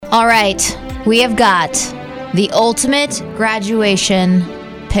All right, we have got the ultimate graduation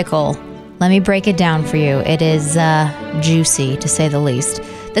pickle. Let me break it down for you. It is juicy, to say the least.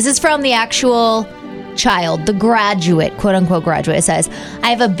 This is from the actual child, the graduate, quote-unquote graduate. It says,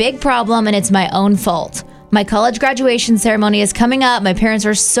 I have a big problem and it's my own fault. My college graduation ceremony is coming up. My parents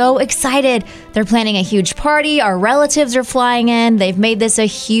are so excited. They're planning a huge party. Our relatives are flying in. They've made this a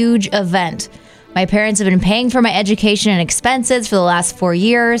huge event. My parents have been paying for my education and expenses for the last 4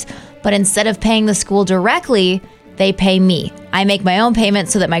 years, but instead of paying the school directly, they pay me. I make my own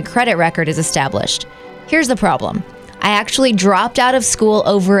payments so that my credit record is established. Here's the problem. I actually dropped out of school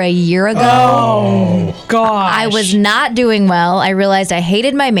over a year ago. Oh, gosh. I was not doing well. I realized I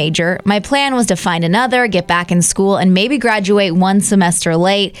hated my major. My plan was to find another, get back in school, and maybe graduate one semester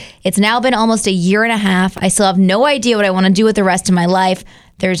late. It's now been almost a year and a half. I still have no idea what I want to do with the rest of my life.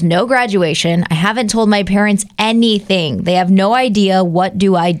 There's no graduation. I haven't told my parents anything. They have no idea. What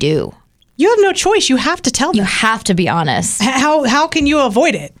do I do? You have no choice. You have to tell them. You have to be honest. How can you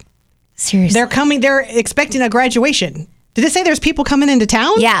avoid it? Seriously. They're expecting a graduation. Did it say there's people coming into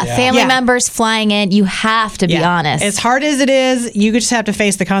town? Yeah, family members flying in. You have to be honest. As hard as it is, you just have to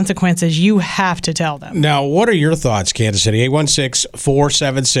face the consequences. You have to tell them. Now, what are your thoughts, Kansas City?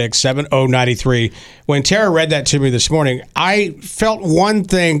 816-476-7093. When Tara read that to me this morning, I felt one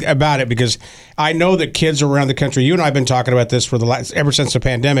thing about it because I know that kids around the country, you and I have been talking about this ever since the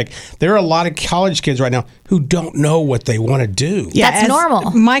pandemic. There are a lot of college kids right now who don't know what they want to do. Yeah, that's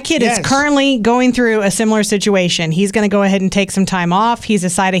normal. My kid is currently going through a similar situation. He's going to go ahead and take some time off. He's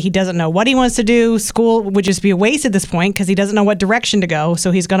decided he doesn't know what he wants to do. School would just be a waste at this point because he doesn't know what direction to go. So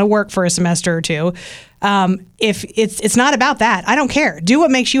he's going to work for a semester or two. If it's not about that, I don't care. Do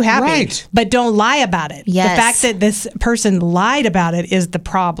what makes you happy, but don't lie about it. Yes. The fact that this person lied about it is the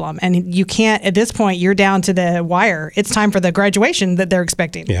problem, and you can't. At this point, you're down to the wire. It's time for the graduation that they're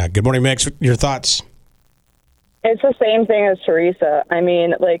expecting. Yeah. Good morning, Max. Your thoughts? It's the same thing as Teresa. I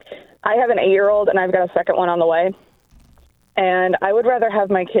mean, like, I have an 8-year-old and I've got a second one on the way. And I would rather have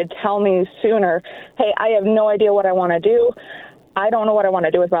my kid tell me sooner, hey, I have no idea what I want to do. I don't know what I want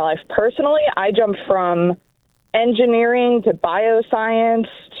to do with my life. Personally, I jumped from engineering to bioscience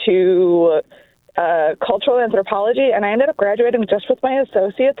to cultural anthropology, and I ended up graduating just with my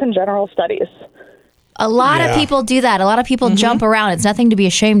associates in general studies. A lot of people do that. A lot of people jump around. It's nothing to be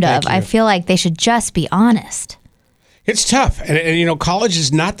ashamed of. I feel like they should just be honest. It's tough. And, you know, college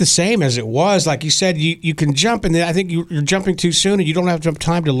is not the same as it was. Like you said, you can jump, and I think you're jumping too soon, and you don't have enough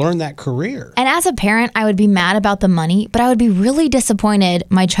time to learn that career. And as a parent, I would be mad about the money, but I would be really disappointed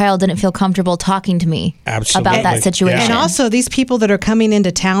my child didn't feel comfortable talking to me about that situation. And also, these people that are coming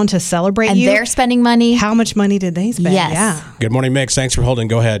into town to celebrate and they're spending money. How much money did they spend? Yes. Yeah. Good morning, Mix. Thanks for holding.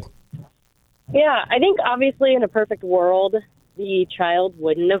 Go ahead. Yeah, I think obviously in a perfect world, the child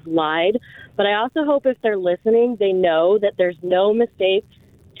wouldn't have lied. But I also hope if they're listening, they know that there's no mistake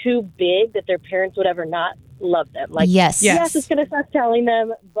too big that their parents would ever not love them. Like, yes, it's going to suck telling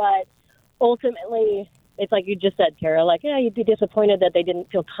them, but ultimately, it's like you just said, Tara, like, yeah, you'd be disappointed that they didn't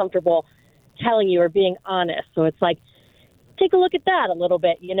feel comfortable telling you or being honest. So it's like, take a look at that a little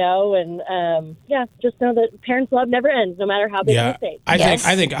bit, you know, and just know that parents' love never ends, no matter how big the mistake. I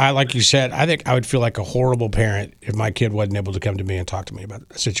think, like you said, I think I would feel like a horrible parent if my kid wasn't able to come to me and talk to me about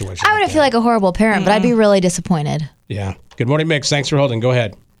a situation. I wouldn't feel like a horrible parent, but I'd be really disappointed. Yeah. Good morning, Mix. Thanks for holding. Go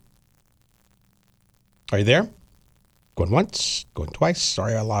ahead. Are you there? Going once, going twice.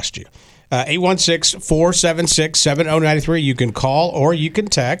 Sorry, I lost you. 816-476-7093. You can call or you can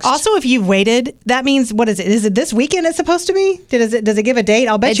text. Also, if you've waited, that means, what is it? Is it this weekend it's supposed to be? Does it give a date?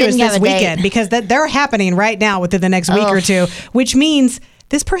 I'll bet you it's this weekend because they're happening right now within the next week or two, which means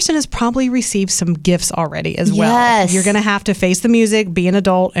this person has probably received some gifts already as well. Yes. You're going to have to face the music, be an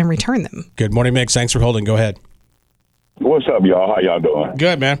adult, and return them. Good morning, Mix. Thanks for holding. Go ahead. What's up, y'all? How y'all doing?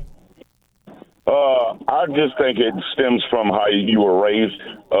 Good, man. I just think it stems from how you were raised.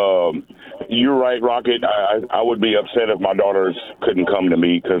 You're right, Rocket. I would be upset if my daughters couldn't come to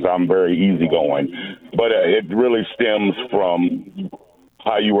me because I'm very easygoing. But it really stems from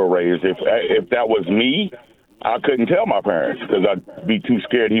how you were raised. If that was me, I couldn't tell my parents because I'd be too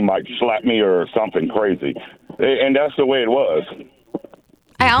scared he might slap me or something crazy. And that's the way it was.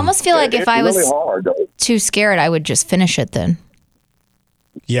 I almost feel like if I was hard, too scared, I would just finish it then.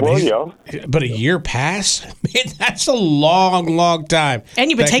 Yeah, but a year pass? Man, that's a long, long time. And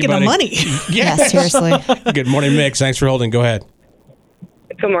you've been taking the money. Yeah, seriously. Good morning, Mix. Thanks for holding. Go ahead.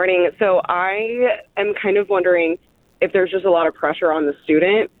 Good morning. So I am kind of wondering if there's just a lot of pressure on the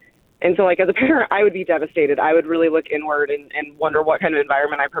student. And so, like, as a parent, I would be devastated. I would really look inward and wonder what kind of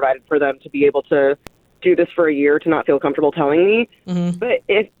environment I provided for them to be able to do this for a year to not feel comfortable telling me. But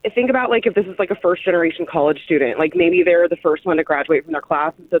if think about like if this is like a first generation college student, like maybe they're the first one to graduate from their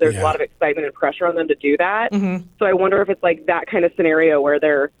class, and so there's a lot of excitement and pressure on them to do that. So I wonder if it's like that kind of scenario where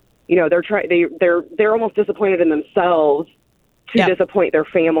they're almost disappointed in themselves to disappoint their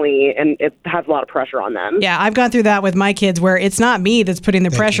family, and it has a lot of pressure on them. Yeah, I've gone through that with my kids where it's not me that's putting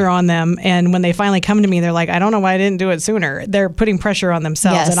the pressure on them. And when they finally come to me, they're like, I don't know why I didn't do it sooner. They're putting pressure on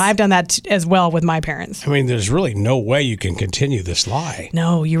themselves. Yes. And I've done that as well with my parents. I mean, there's really no way you can continue this lie.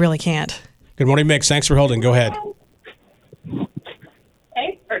 No, you really can't. Good morning, Mix. Thanks for holding. Go ahead.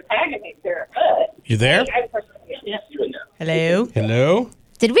 Thanks for tagging me, Sarah. But You there? Hello? Hello?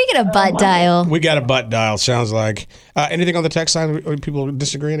 Did we get a butt dial? We got a butt dial, sounds like. Anything on the text line? People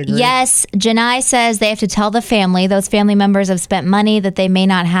disagree and agree? Yes, Janai says they have to tell the family. Those family members have spent money that they may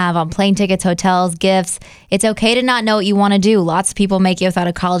not have on plane tickets, hotels, gifts. It's okay to not know what you want to do. Lots of people make it without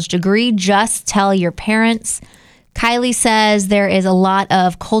a college degree. Just tell your parents. Kylie says there is a lot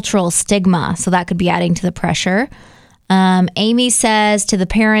of cultural stigma, so that could be adding to the pressure. Amy says to the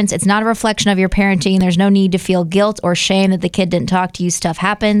parents, it's not a reflection of your parenting. There's no need to feel guilt or shame that the kid didn't talk to you. Stuff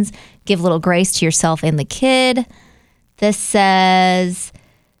happens. Give a little grace to yourself and the kid. This says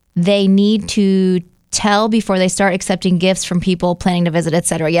they need to tell before they start accepting gifts from people planning to visit,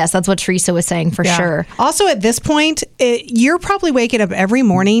 etc. Yes, that's what Teresa was saying for sure. Also, at this point, you're probably waking up every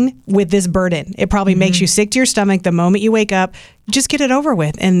morning with this burden. It probably makes you sick to your stomach the moment you wake up. Just get it over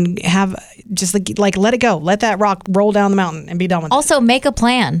with and have just like let it go. Let that rock roll down the mountain and be done with it. Also, make a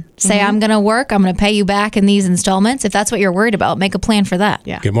plan. Say, I'm going to work. I'm going to pay you back in these installments. If that's what you're worried about, make a plan for that.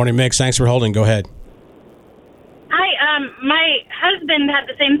 Yeah. Good morning, Mix. Thanks for holding. Go ahead. Hi, my husband had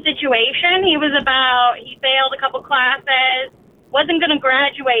the same situation. He failed a couple classes, wasn't going to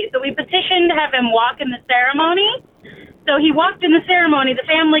graduate, so we petitioned to have him walk in the ceremony. So he walked in the ceremony, the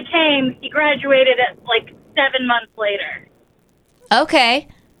family came, he graduated at like 7 months later. Okay.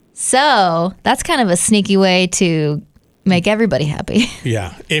 So that's kind of a sneaky way to make everybody happy.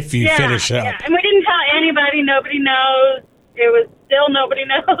 Yeah, if you finish up. Yeah, and we didn't tell anybody, nobody knows. It was still nobody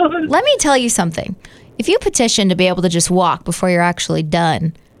knows. Let me tell you something. If you petition to be able to just walk before you're actually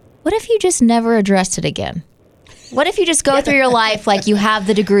done, what if you just never addressed it again? What if you just go through your life like you have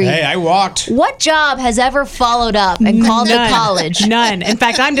the degree? Hey, I walked. What job has ever followed up and called it college? None. In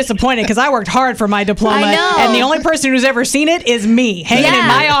fact, I'm disappointed because I worked hard for my diploma. I know. And the only person who's ever seen it is me, hanging in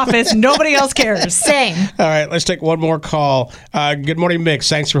my office. Nobody else cares. Same. All right, let's take one more call. Good morning, Mix.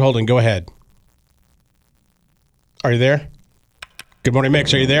 Thanks for holding. Go ahead. Are you there? Good morning,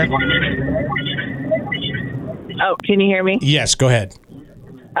 Mix. Are you there? Oh, can you hear me? Yes, go ahead.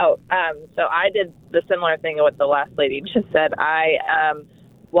 Oh, so I did the similar thing to what the last lady just said. I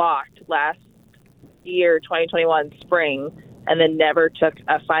walked last year, 2021 spring, and then never took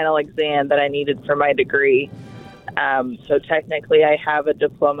a final exam that I needed for my degree. So technically I have a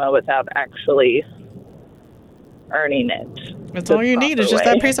diploma without actually earning it. That's all you need is just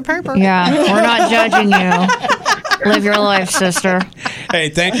that piece of paper. Yeah, we're not judging you. Live your life, sister. Hey,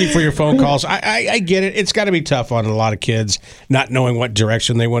 thank you for your phone calls. I get it. It's got to be tough on a lot of kids not knowing what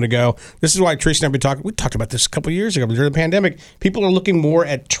direction they want to go. This is why Teresa and I have been we talked about this a couple of years ago. During the pandemic, people are looking more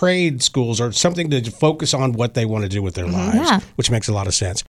at trade schools or something to focus on what they want to do with their lives, which makes a lot of sense.